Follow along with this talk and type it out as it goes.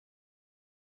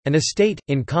An estate,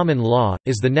 in common law,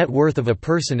 is the net worth of a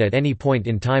person at any point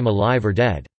in time alive or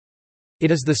dead. It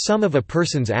is the sum of a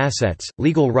person's assets,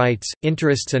 legal rights,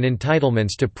 interests and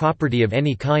entitlements to property of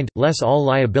any kind, less all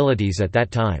liabilities at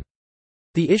that time.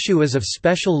 The issue is of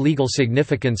special legal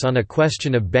significance on a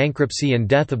question of bankruptcy and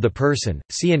death of the person,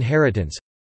 see inheritance.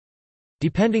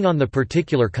 Depending on the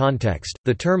particular context,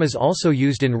 the term is also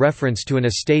used in reference to an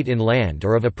estate in land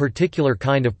or of a particular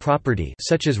kind of property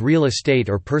such as real estate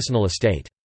or personal estate.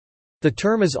 The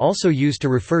term is also used to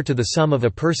refer to the sum of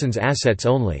a person's assets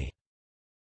only.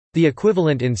 The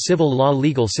equivalent in civil law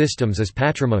legal systems is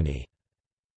patrimony.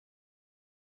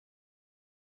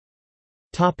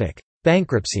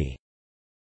 Bankruptcy.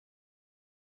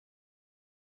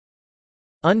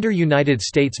 Under United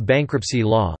States bankruptcy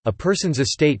law, a person's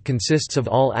estate consists of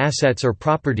all assets or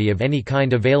property of any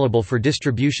kind available for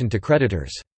distribution to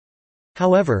creditors.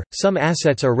 However, some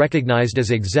assets are recognized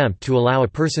as exempt to allow a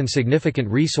person significant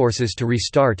resources to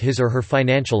restart his or her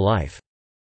financial life.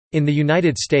 In the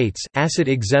United States, asset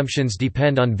exemptions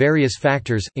depend on various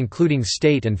factors, including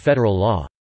state and federal law.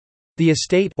 The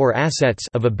estate or assets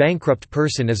of a bankrupt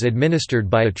person is administered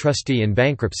by a trustee in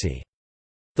bankruptcy.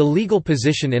 The legal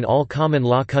position in all common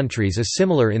law countries is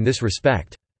similar in this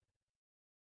respect.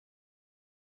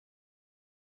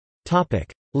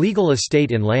 Legal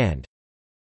estate in land.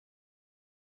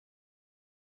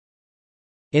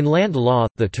 In land law,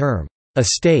 the term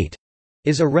estate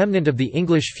is a remnant of the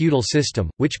English feudal system,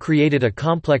 which created a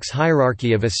complex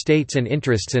hierarchy of estates and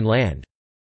interests in land.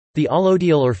 The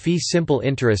allodial or fee simple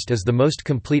interest is the most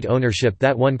complete ownership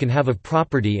that one can have of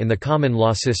property in the common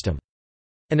law system.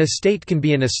 An estate can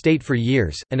be an estate for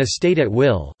years, an estate at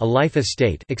will, a life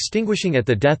estate extinguishing at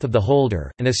the death of the holder,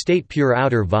 an estate pure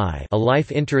outer vie, a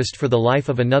life interest for the life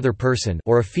of another person,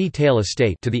 or a fee tail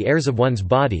estate to the heirs of one's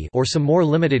body or some more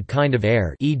limited kind of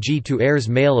heir, e.g. to heirs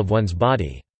male of one's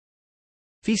body.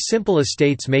 Fee simple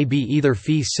estates may be either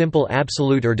fee simple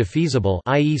absolute or defeasible,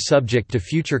 i.e. subject to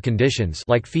future conditions,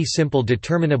 like fee simple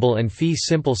determinable and fee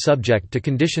simple subject to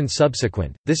conditions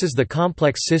subsequent. This is the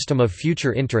complex system of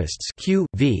future interests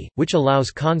 (Q.V.), which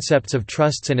allows concepts of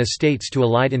trusts and estates to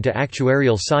elide into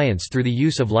actuarial science through the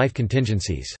use of life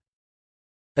contingencies.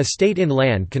 Estate in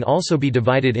land can also be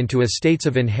divided into estates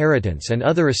of inheritance and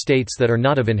other estates that are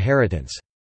not of inheritance.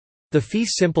 The fee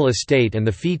simple estate and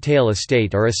the fee tail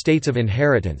estate are estates of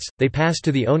inheritance. They pass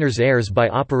to the owner's heirs by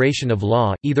operation of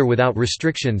law, either without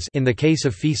restrictions in the case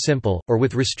of fee simple, or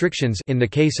with restrictions in the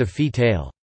case of fee tail.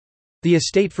 The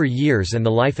estate for years and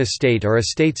the life estate are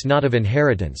estates not of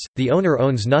inheritance. The owner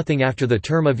owns nothing after the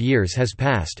term of years has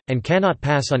passed, and cannot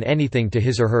pass on anything to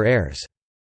his or her heirs.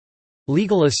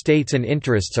 Legal estates and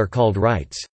interests are called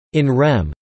rights in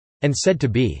rem, and said to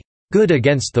be good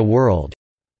against the world.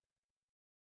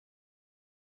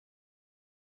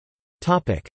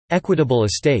 Equitable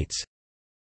estates.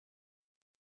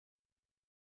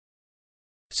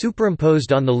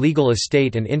 Superimposed on the legal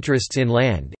estate and interests in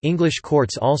land, English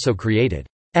courts also created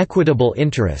equitable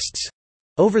interests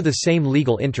over the same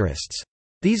legal interests.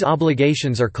 These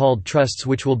obligations are called trusts,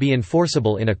 which will be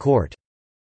enforceable in a court.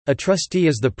 A trustee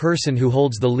is the person who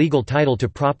holds the legal title to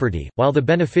property, while the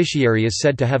beneficiary is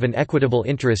said to have an equitable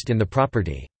interest in the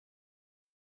property.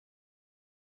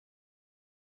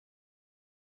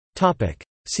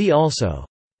 See also: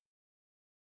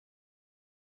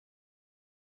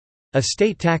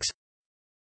 Estate tax,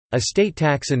 estate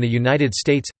tax in the United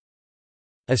States,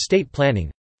 estate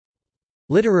planning,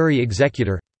 literary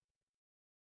executor.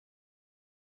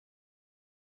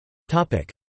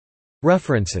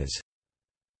 References